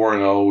 going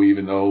 4-0,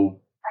 even though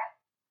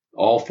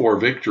all 4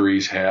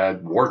 victories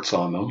had warts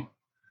on them,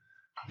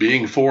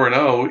 being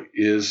 4-0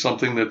 is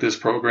something that this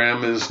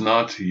program is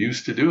not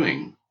used to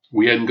doing.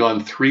 We hadn't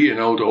gone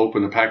 3-0 to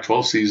open a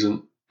Pac-12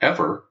 season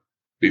ever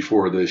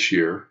before this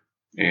year,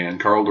 and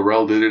Karl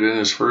Dorrell did it in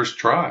his first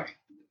try.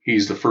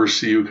 He's the first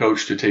CU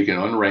coach to take an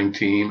unranked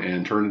team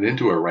and turn it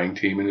into a ranked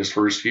team in his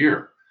first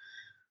year.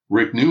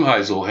 Rick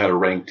Neuheisel had a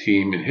ranked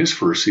team in his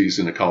first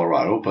season at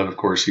Colorado, but of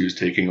course he was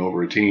taking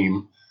over a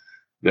team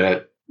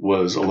that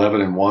was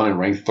 11-1 and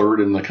ranked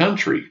 3rd in the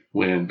country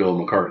when Bill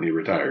McCartney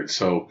retired.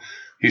 So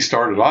he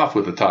started off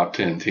with a top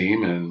 10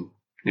 team and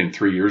in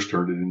 3 years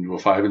turned it into a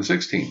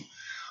 5-6 team.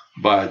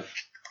 But,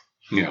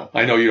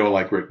 I know you don't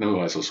like Rick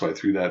Neuheisel, so I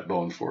threw that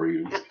bone for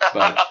you.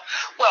 But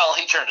well,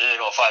 he turned it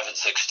into a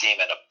 5-6 team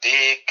and a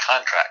big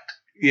contract.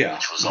 Yeah.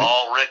 Which was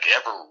all Rick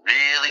ever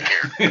really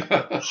cared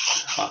about.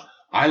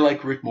 I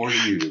like Rick more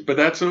than you do, but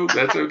that's okay.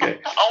 Oh,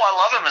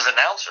 I love him as an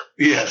announcer.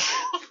 Yes.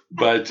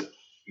 But,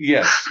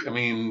 yes,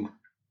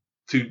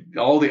 to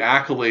all the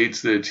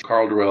accolades that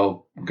Karl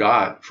Dorrell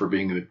got for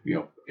being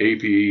the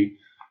AP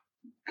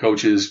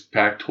coaches,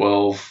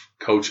 Pac-12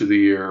 Coach of the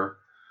Year,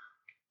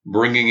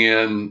 bringing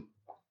in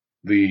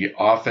the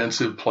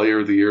Offensive Player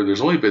of the Year.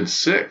 There's only been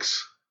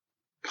 6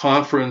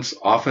 conference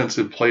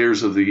Offensive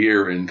Players of the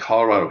Year in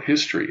Colorado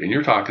history. And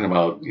you're talking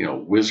about,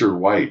 Whizzer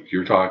White.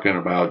 You're talking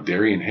about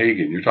Darian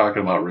Hagan. You're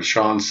talking about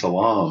Rashawn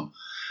Salam.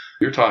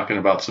 You're talking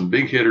about some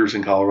big hitters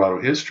in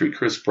Colorado history.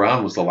 Chris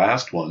Brown was the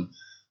last one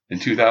in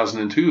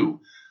 2002.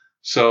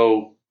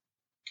 So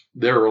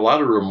there are a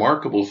lot of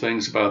remarkable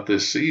things about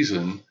this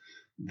season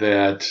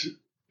that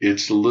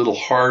it's a little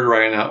hard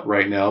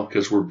right now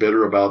because we're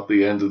bitter about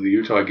the end of the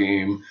Utah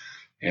game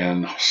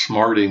and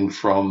smarting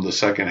from the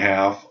second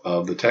half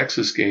of the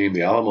Texas game,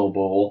 the Alamo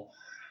Bowl.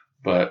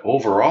 But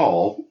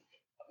overall,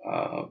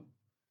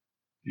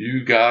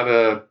 you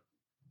gotta,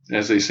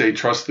 as they say,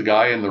 trust the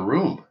guy in the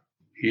room.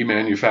 He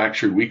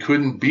manufactured. We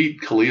couldn't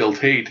beat Khalil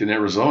Tate in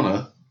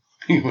Arizona.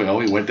 We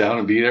went down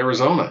and beat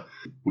Arizona.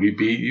 We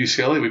beat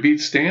UCLA. We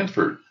beat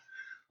Stanford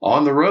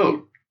on the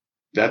road.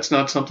 That's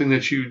not something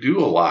that you do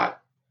a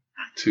lot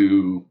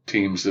to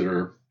teams that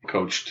are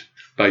coached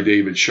by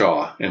David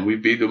Shaw, and we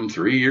beat them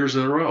 3 years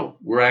in a row.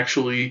 We're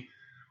actually,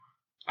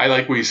 I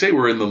like what you say,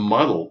 we're in the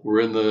muddle.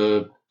 We're in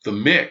the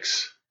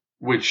mix,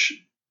 which,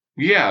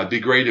 it'd be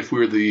great if we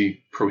were the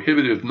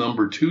prohibitive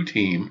number 2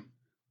 team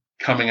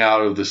coming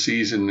out of the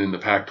season in the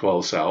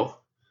Pac-12 South.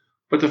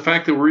 But the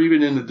fact that we're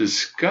even in the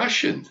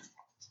discussion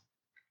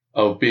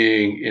of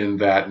being in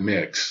that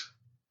mix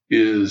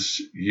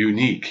is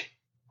unique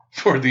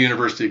for the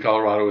University of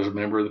Colorado as a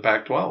member of the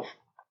Pac-12.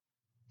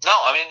 No,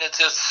 I mean, it's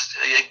just,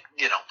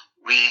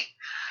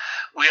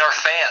 we are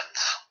fans.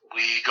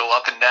 We go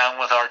up and down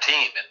with our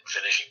team, and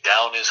finishing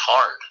down is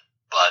hard.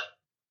 But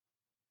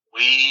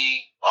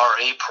we are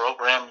a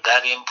program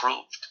that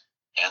improved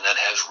and that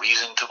has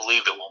reason to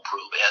believe it will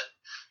improve.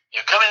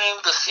 And coming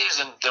into the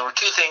season, there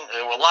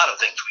were a lot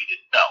of things we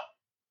didn't know.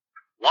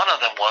 One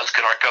of them was,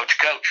 could our coach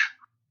coach?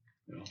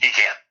 He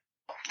can.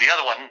 The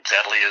other one,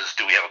 sadly, is,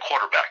 do we have a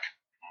quarterback?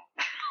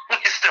 We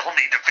still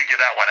need to figure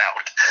that one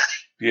out.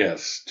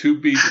 Yes, to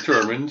be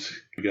determined.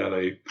 We got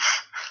a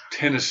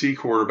Tennessee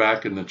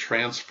quarterback in the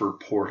transfer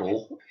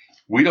portal.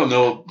 We don't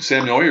know.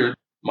 Sam Neuer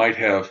might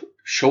have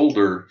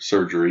shoulder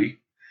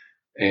surgery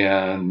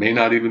and may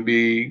not even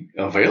be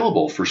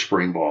available for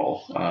spring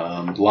ball.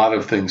 A lot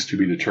of things to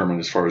be determined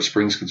as far as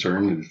spring's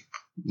concerned, and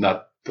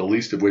not the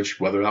least of which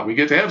whether or not we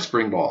get to have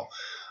spring ball.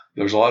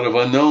 There's a lot of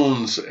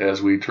unknowns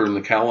as we turn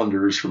the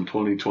calendars from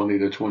 2020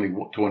 to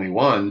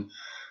 2021.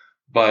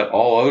 But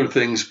all other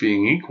things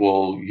being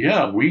equal,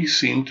 we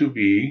seem to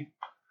be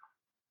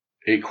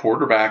a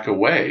quarterback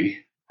away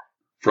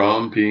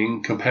from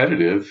being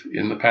competitive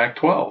in the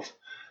Pac-12.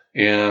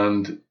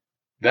 And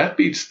that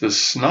beats the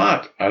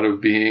snot out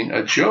of being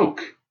a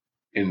joke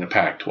in the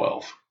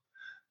Pac-12.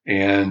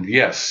 And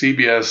yes,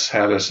 CBS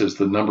had us as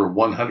the number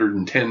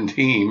 110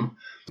 team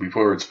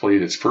before it's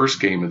played its first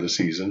game of the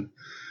season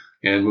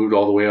and moved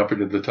all the way up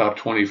into the top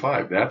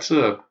 25. That's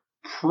a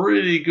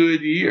pretty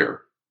good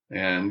year.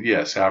 And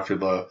yes, after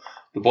the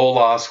bowl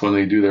loss, when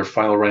they do their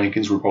final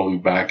rankings, we're probably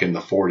back in the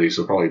 40s.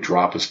 They'll probably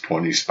drop us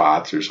 20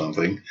 spots or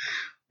something,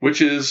 which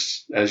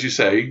is, as you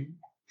say,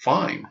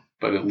 fine.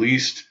 But at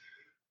least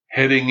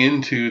heading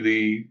into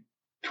the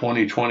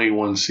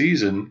 2021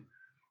 season,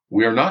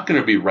 we are not going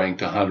to be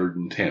ranked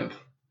 110th.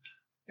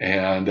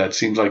 And that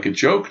seems like a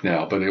joke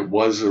now, but it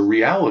was a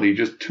reality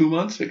just 2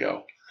 months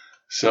ago.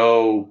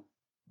 So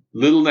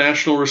little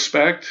national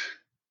respect,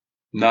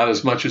 not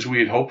as much as we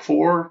had hoped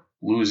for,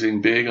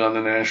 losing big on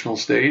the national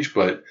stage,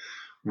 but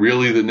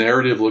really the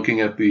narrative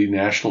looking at the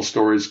national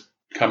stories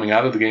coming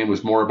out of the game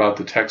was more about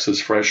the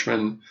Texas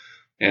freshman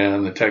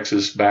and the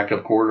Texas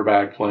backup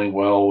quarterback playing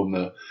well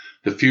and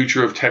the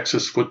future of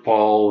Texas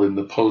football in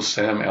the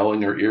post-Sam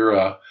Ehlinger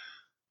era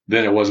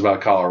than it was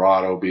about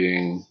Colorado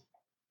being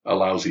a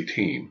lousy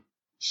team.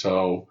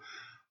 So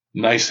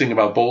nice thing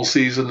about bowl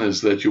season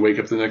is that you wake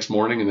up the next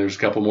morning and there's a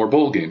couple more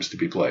bowl games to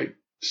be played.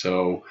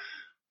 So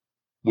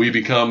we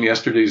become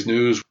yesterday's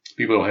news.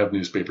 People don't have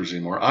newspapers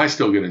anymore. I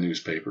still get a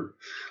newspaper.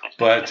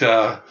 But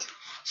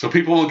so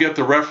people will get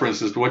the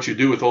reference as to what you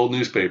do with old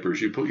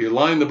newspapers. You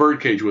line the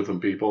birdcage with them,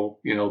 people.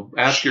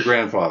 Ask your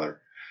grandfather.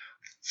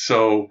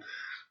 So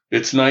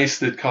it's nice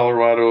that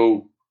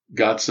Colorado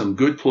got some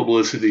good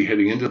publicity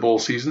heading into bowl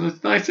season.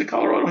 It's nice that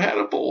Colorado had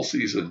a bowl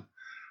season.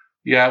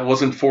 Yeah, it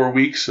wasn't 4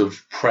 weeks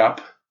of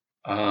prep,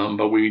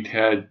 but we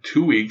had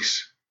 2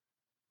 weeks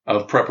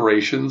of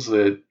preparations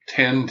that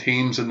 10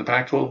 teams in the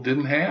Pac-12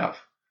 didn't have.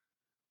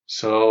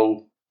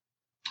 So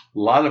a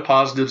lot of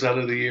positives out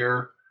of the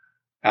year.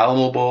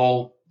 Alamo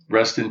Bowl,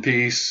 rest in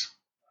peace.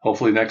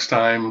 Hopefully next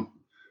time,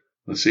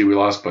 let's see, we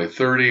lost by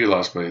 30, we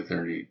lost by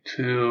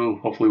 32.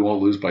 Hopefully we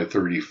won't lose by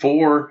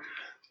 34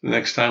 the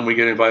next time we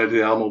get invited to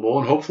the Alamo Bowl.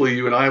 And hopefully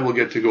you and I will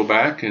get to go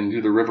back and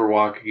do the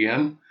Riverwalk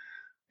again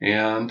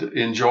and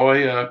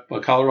enjoy a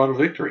Colorado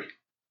victory.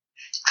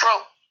 True.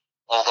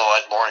 Although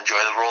I'd more enjoy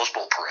the Rose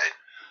Bowl parade.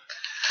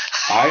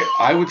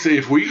 I would say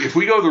if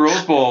we go to the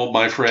Rose Bowl,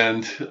 my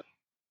friend,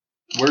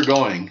 we're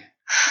going.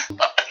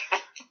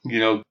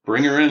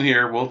 bring her in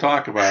here. We'll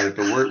talk about it,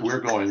 but we're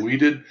going.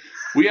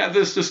 We had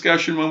this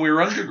discussion when we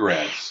were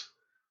undergrads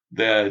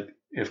that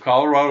if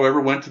Colorado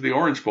ever went to the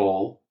Orange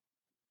Bowl,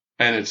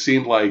 and it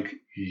seemed like,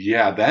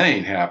 yeah, that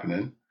ain't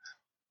happening.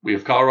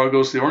 If Colorado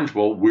goes to the Orange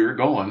Bowl, we're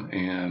going.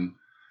 And,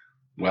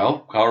 well,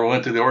 Colorado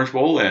went to the Orange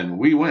Bowl, and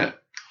we went.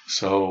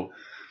 So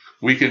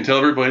we can tell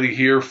everybody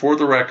here for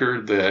the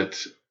record that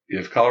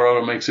if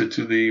Colorado makes it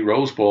to the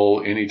Rose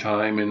Bowl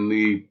anytime in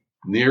the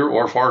near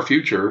or far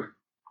future,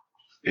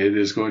 it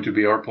is going to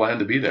be our plan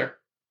to be there.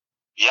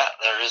 Yeah,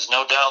 there is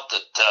no doubt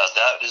that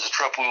that is a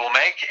trip we will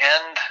make,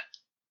 and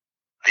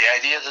the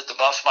idea that the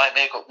Buffs might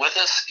make it with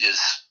us is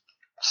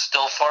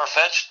still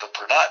far-fetched, but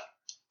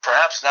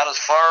perhaps not as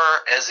far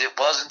as it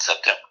was in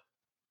September.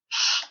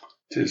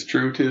 'Tis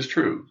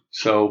true.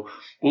 So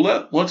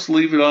let's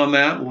leave it on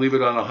that. We'll leave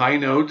it on a high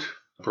note.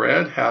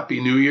 Brad,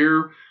 Happy New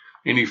Year.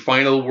 Any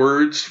final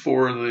words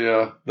for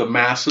the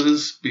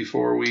masses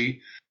before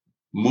we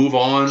move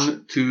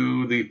on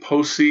to the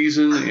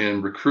postseason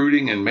and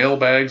recruiting and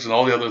mailbags and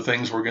all the other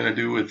things we're going to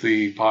do with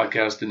the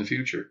podcast in the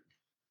future?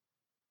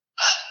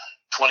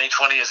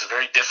 2020 is a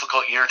very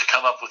difficult year to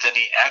come up with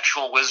any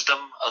actual wisdom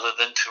other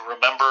than to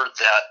remember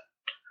that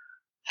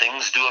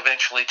things do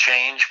eventually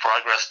change,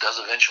 progress does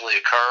eventually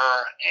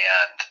occur,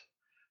 and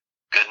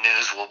good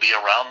news will be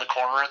around the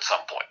corner at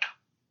some point.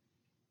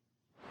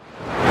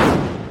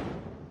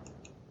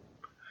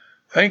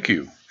 Thank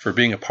you for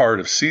being a part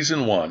of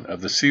Season 1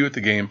 of the See You at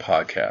the Game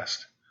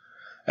podcast.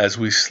 As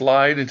we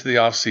slide into the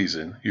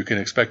off-season, you can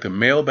expect a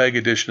mailbag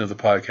edition of the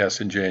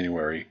podcast in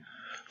January,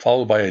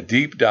 followed by a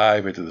deep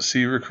dive into the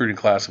CU recruiting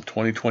class of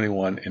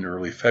 2021 in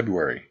early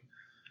February.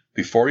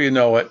 Before you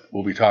know it,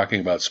 we'll be talking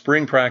about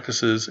spring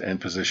practices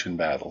and position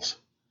battles.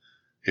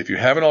 If you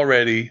haven't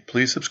already,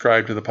 please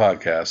subscribe to the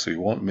podcast so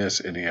you won't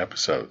miss any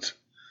episodes.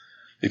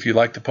 If you'd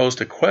like to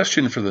post a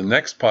question for the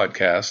next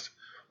podcast,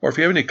 or if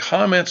you have any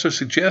comments or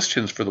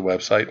suggestions for the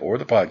website or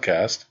the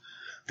podcast,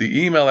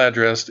 the email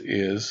address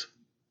is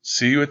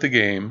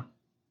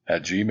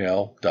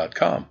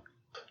seeyouatthegame@gmail.com.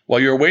 While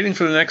you're waiting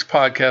for the next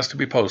podcast to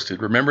be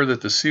posted, remember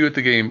that the See You at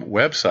the Game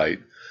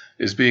website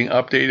is being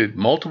updated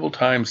multiple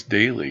times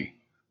daily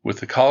with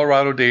the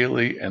Colorado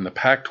Daily and the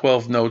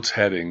Pac-12 Notes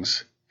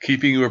headings,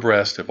 keeping you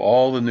abreast of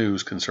all the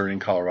news concerning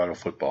Colorado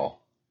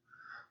football.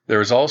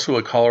 There is also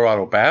a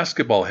Colorado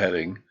basketball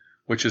heading,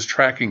 which is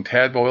tracking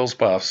Tad Boyle's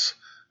Buffs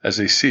as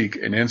they seek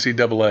an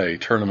NCAA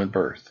tournament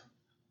berth.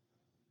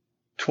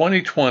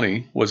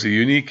 2020 was a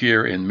unique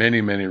year in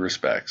many, many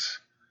respects.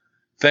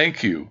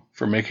 Thank you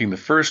for making the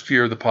first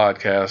year of the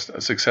podcast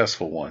a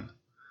successful one.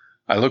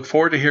 I look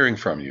forward to hearing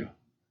from you,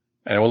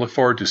 and I will look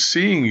forward to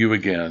seeing you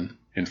again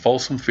in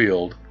Folsom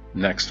Field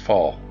next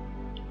fall.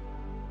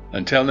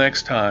 Until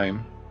next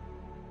time,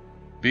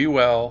 be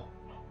well,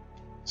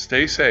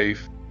 stay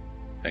safe,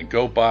 and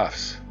go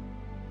Buffs.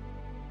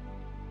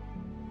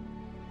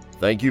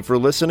 Thank you for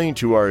listening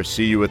to our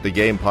See You at the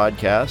Game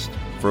podcast.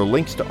 For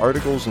links to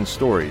articles and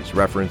stories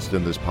referenced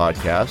in this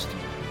podcast,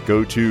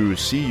 go to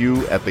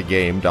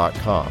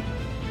seeyouatthegame.com.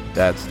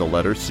 That's the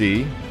letter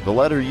C, the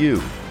letter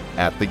U,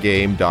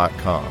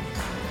 @thegame.com.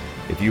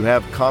 If you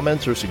have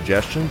comments or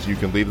suggestions, you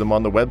can leave them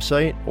on the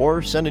website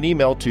or send an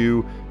email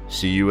to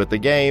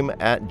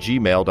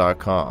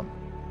seeyouatthegame@gmail.com.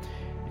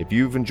 If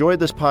you've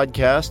enjoyed this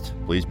podcast,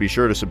 please be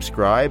sure to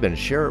subscribe and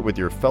share it with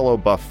your fellow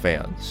Buff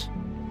fans.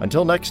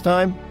 Until next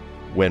time,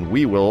 when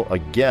we will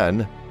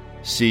again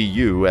see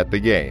you at the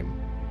game.